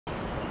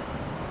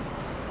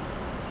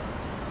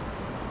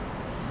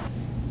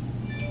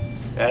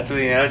¿Te da tu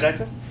dinero,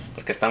 Jackson?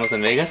 Porque estamos en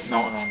Vegas.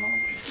 No.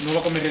 No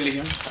va con mi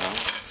religión.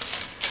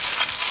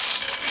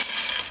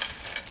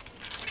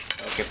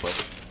 ¿Qué fue?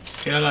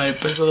 Era la del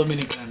peso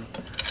dominicano.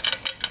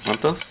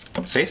 ¿Cuántos?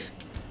 ¿6?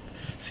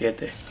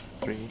 7.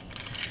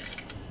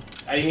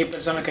 Hay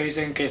personas que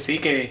dicen que sí,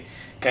 que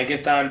hay que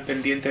estar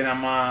pendiente nada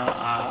más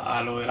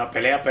a lo de la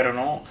pelea, pero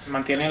no.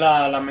 Mantiene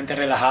la mente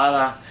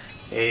relajada,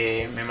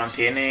 me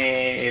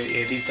mantiene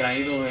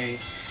distraído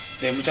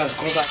de muchas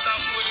cosas.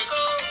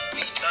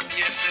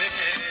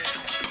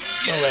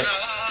 ¿No ves?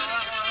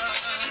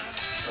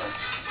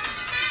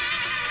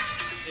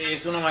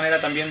 Es una manera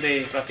también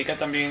de practicar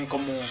también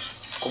como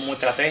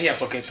estrategia,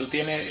 porque tú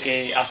tienes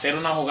que hacer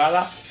una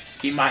jugada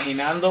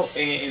imaginando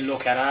en lo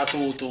que hará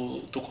tu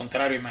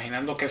contrario,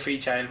 imaginando qué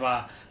ficha él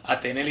va a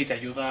tener y te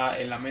ayuda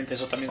en la mente.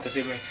 Eso también te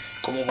sirve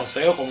como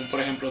boxeo, como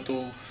por ejemplo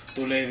tú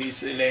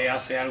le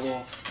haces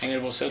algo en el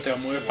boxeo, te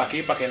mueves para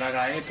aquí para que él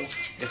haga esto.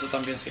 Eso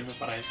también sirve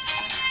para eso.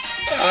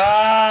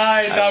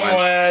 ¡Ay, está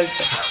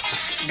muerto!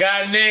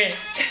 ¡Gané!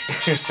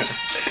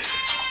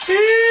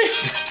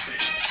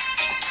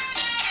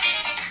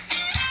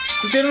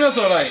 ¿Tú tienes una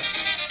sola ahí?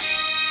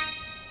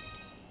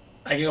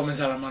 Hay que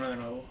comenzar la mano de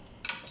nuevo.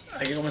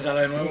 Hay que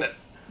comenzarla de nuevo.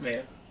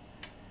 Mira.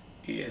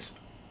 Y eso.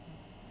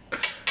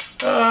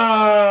 Por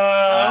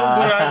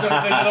eso que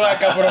estoy diciendo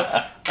acá, pero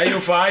hay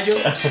un fallo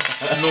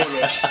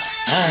nulo.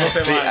 No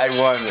se Sí, vale. I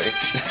won, güey.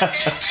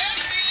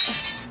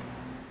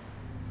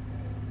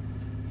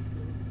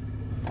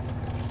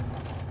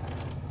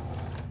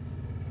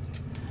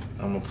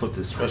 I'm gonna put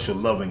this special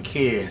love and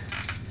care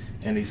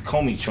in these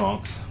Commey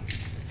trunks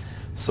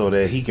so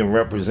that he can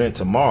represent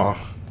tomorrow,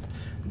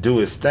 do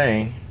his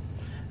thing,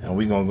 and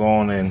we're gonna go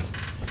on and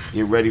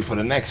get ready for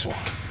the next one.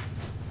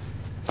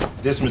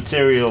 This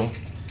material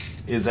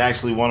is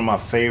actually one of my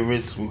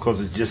favorites because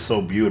it's just so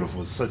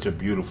beautiful. It's such a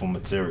beautiful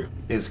material.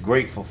 It's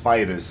great for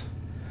fighters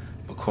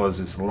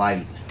because it's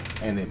light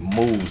and it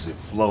moves, it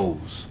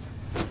flows.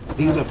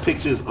 These are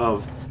pictures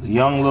of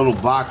young little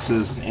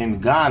boxers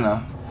in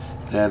Ghana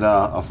that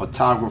a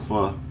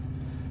photographer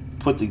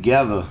put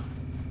together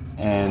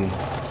and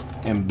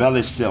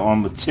embellished it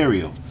on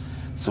material.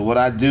 So what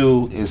I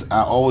do is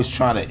I always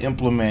try to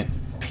implement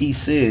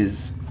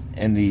pieces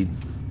in the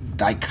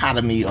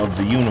dichotomy of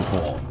the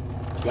uniform.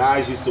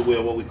 Guys used to wear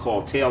what we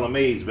call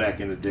tailor-mades back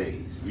in the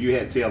days. If you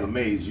had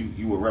tailor-mades,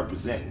 you were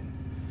representing.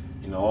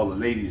 You know, all the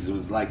ladies, it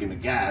was liking the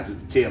guys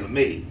with the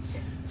tailor-mades.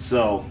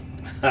 So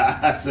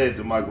I said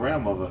to my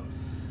grandmother,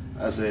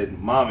 I said,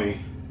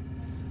 Mommy,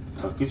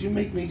 could you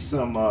make me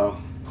some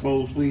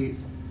clothes,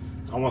 please?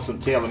 I want some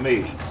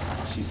tailor-mades.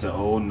 She said,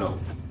 oh no.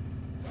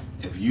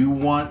 If you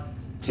want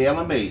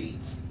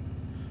tailor-mades,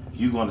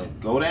 you're gonna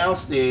go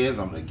downstairs,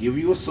 I'm gonna give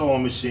you a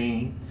sewing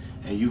machine,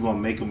 and you're gonna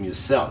make them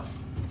yourself.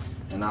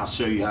 And I'll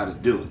show you how to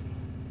do it.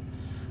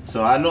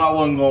 So I knew I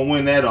wasn't gonna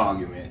win that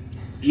argument.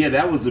 Yeah,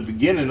 that was the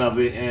beginning of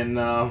it, and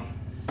I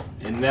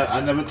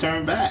never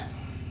turned back.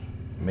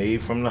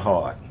 Made from the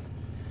heart.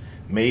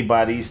 Made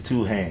by these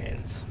two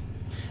hands.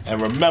 And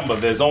remember,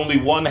 there's only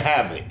one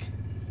Havoc.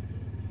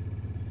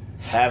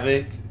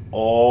 Havoc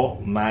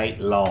all night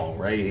long,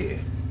 right here.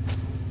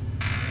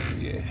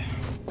 Yeah.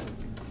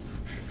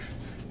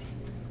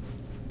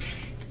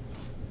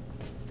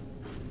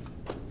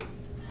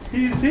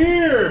 He's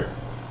here!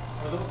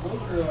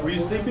 Were you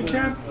sleeping,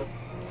 champ?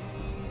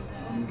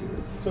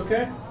 It's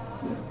okay?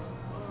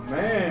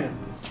 Man.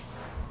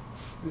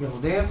 You got a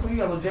little dance with you?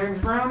 Got a little James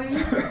Brown in you?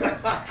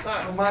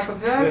 Little Michael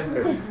Jackson?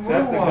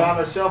 That's the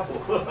Ghana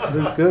shuffle.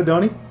 Looks good,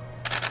 don't he?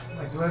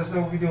 Like, let us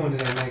know what we're doing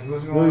today, Mike.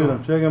 What's going Look on? at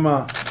him. Check him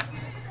out.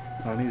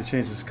 Oh, I need to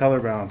change his color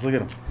balance. Look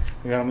at him.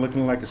 I got him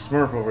looking like a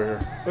Smurf over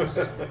here. You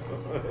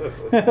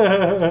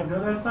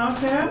know that song,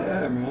 Champ?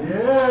 Yeah, man.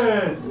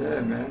 Yes. Yeah,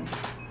 man.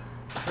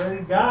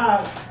 Praise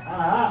God.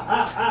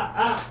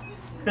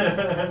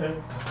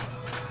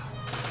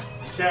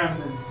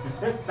 Champion.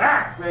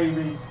 Back,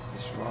 baby.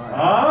 That's right.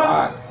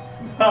 Huh? Back.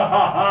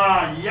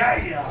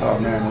 Yeah. Oh,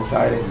 man, I'm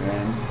excited,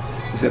 man.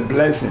 It's a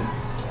blessing.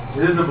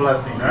 It is a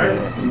blessing, right?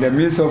 Yeah. In the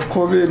midst of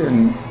COVID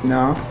and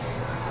now,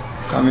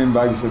 coming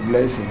back is a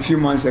blessing. A few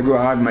months ago,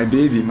 I had my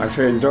baby, my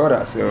first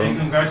daughter. So. Hey,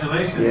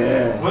 congratulations.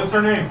 Yeah. What's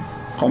her name?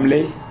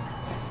 Commey.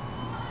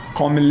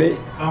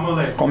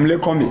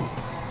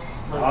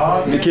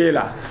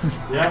 Michaela.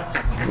 Yeah.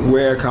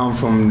 Where I come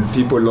from,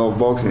 people love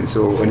boxing.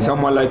 So when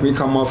someone like me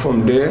come up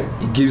from there,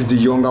 it gives the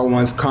younger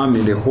ones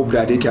coming the hope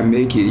that they can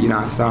make it, you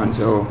understand?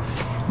 So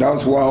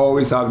that's why I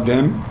always have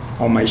them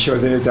on my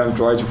shows anytime I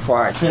try to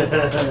fight.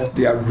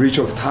 They are rich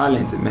of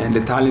talent, man.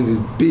 The talent is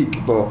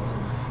big, but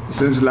it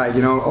seems like,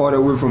 you know, all the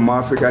way from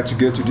Africa to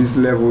get to this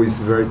level is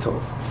very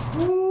tough.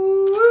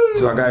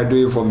 So I gotta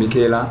do it for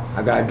Michaela,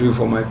 I gotta do it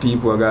for my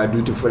people, I gotta do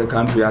it for the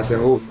country as a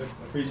whole.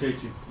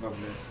 Appreciate you. God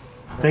bless.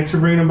 Thanks for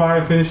bringing them by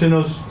and finishing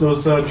those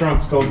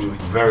trunks, Coach.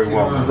 Very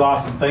well. It was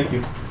awesome. Thank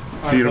you.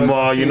 See you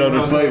tomorrow. You know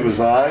the flavors,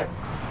 all right?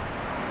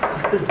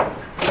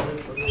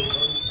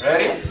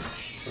 Ready?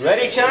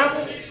 Ready, champ?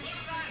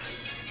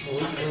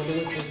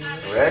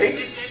 Ready?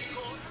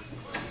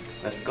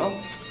 Let's go.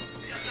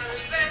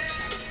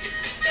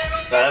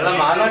 Dale la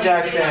mano,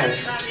 Jackson.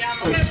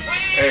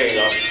 There you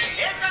go.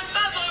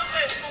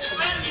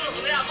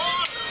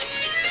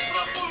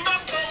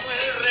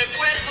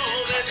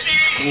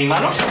 ¿Mi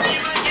mano?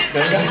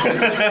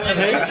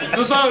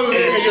 Tú sabes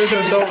que yo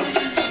soy todo.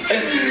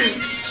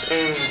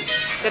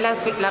 Es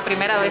la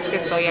primera vez que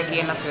estoy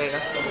aquí en Las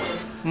Vegas.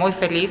 Muy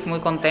feliz,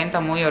 muy contenta,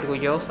 muy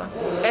orgullosa.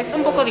 Es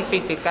un poco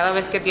difícil cada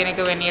vez que tiene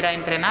que venir a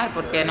entrenar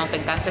porque nos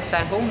encanta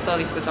estar juntos,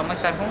 disfrutamos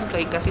estar juntos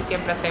y casi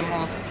siempre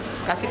hacemos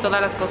casi todas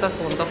las cosas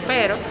juntos,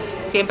 pero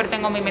siempre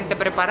tengo mi mente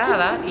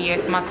preparada y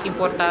es más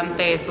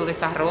importante su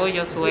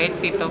desarrollo, su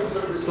éxito,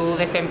 su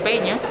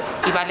desempeño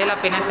y vale la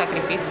pena el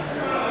sacrificio.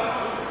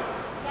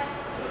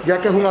 Ya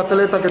que es un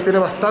atleta que tiene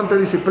bastante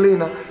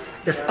disciplina,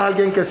 es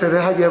alguien que se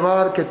deja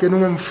llevar, que tiene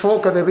un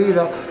enfoque de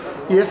vida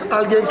y es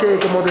alguien que,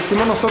 como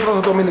decimos nosotros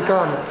los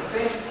dominicanos,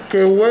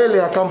 que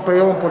huele a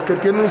campeón porque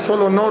tiene un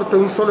solo norte,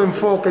 un solo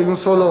enfoque y un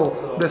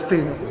solo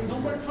destino.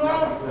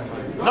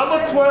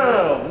 Number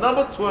 12,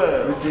 number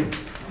 12.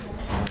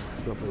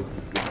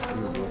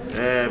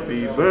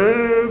 Happy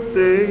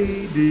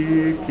birthday,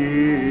 dear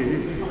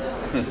kid.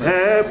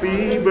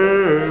 Happy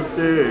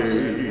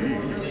birthday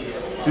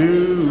to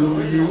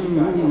you.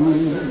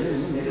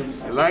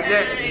 You like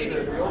that?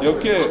 Yo,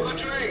 kid.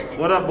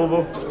 What up,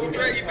 Boo-Boo?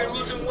 Dre, you been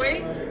losing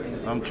weight?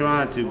 I'm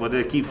trying to, but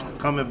it keeps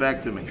coming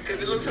back to me.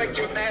 Because it looks like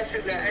your mass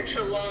is an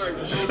extra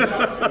large.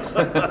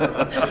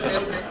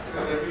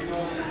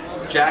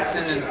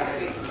 Jackson and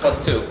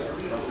 +2.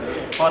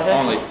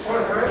 Only.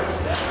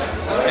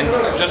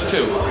 And just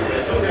 2.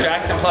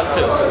 Jackson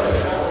 +2.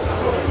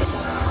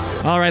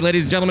 All right,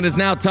 ladies and gentlemen, it's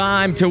now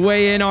time to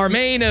weigh in our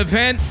main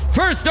event.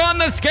 First on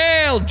the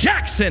scale,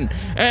 Jackson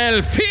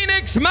El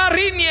Phoenix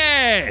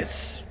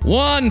Mariniez,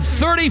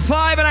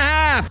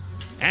 135.5.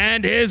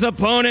 And his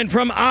opponent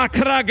from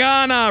Accra,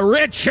 Ghana,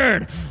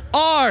 Richard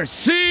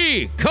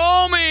R.C.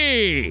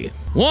 Commey,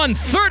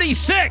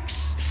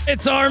 136.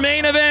 It's our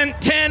main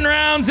event, 10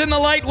 rounds in the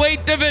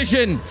lightweight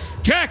division.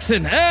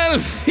 Jackson El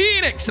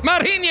Phoenix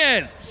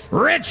Mariniez,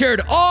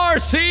 Richard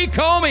R.C.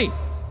 Commey.